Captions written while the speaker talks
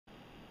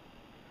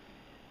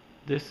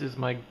This is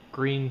my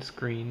green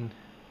screen,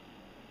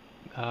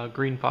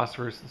 green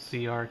phosphorus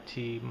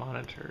CRT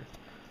monitor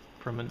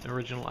from an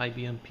original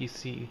IBM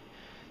PC.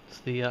 It's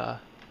the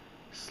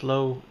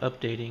slow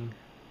updating.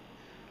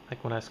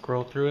 Like when I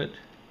scroll through it,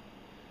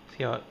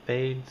 see how it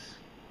fades?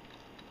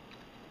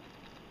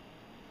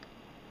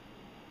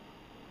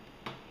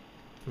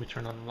 Let me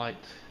turn on the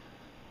lights.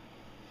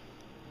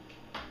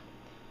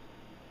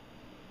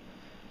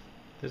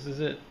 This is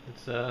it.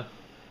 It's an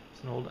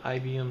old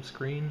IBM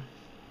screen.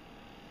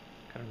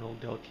 Got an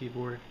old Dell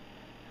keyboard,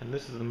 and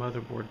this is the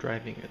motherboard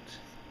driving it.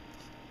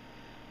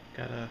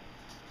 Got a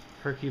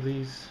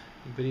Hercules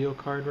video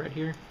card right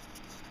here.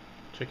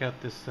 Check out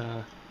this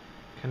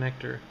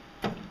connector.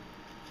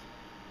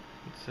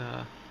 It's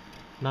a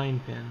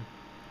 9-pin.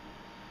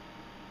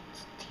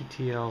 It's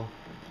TTL.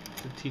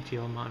 It's a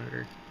TTL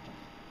monitor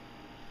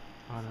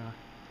on a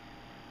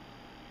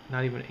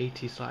not even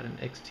AT slot, an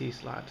XT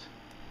slot.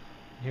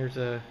 And here's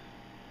a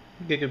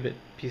gigabit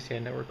PCI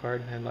network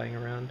card I had lying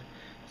around.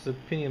 It's a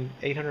Pentium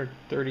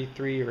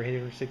 833 or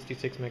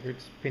 866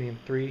 megahertz Pentium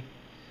 3,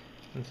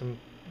 and some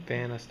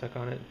fan I stuck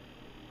on it.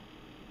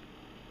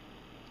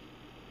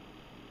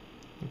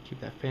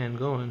 Keep that fan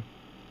going.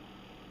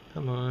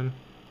 Come on.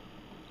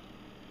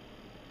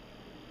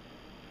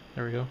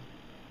 There we go.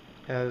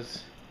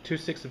 Has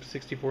 2.6 of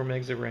 64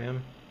 megs of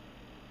RAM.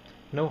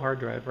 No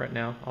hard drive right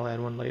now. I'll add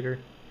one later.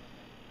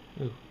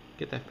 Ooh,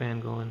 get that fan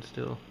going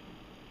still.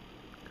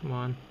 Come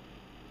on.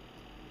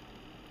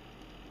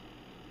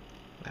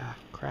 Ah,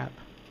 crap.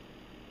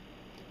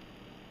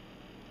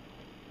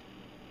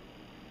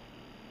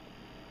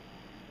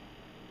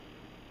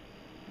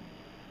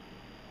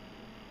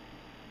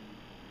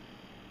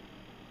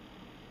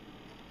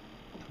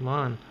 Come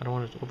on, I don't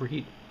want it to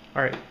overheat.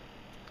 Alright,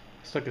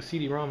 stuck a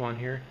CD-ROM on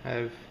here. I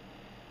have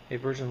a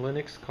version of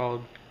Linux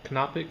called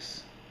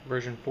Knoppix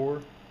version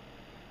 4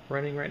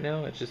 running right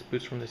now. It just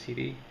boots from the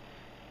CD.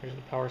 Here's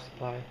the power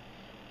supply.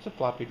 It's a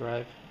floppy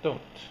drive.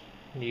 Don't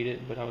need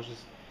it, but I was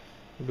just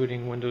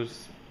booting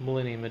Windows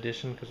Millennium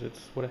Edition because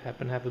it's what I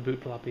happen to have a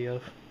boot floppy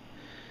of.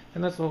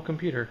 And that's the whole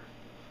computer.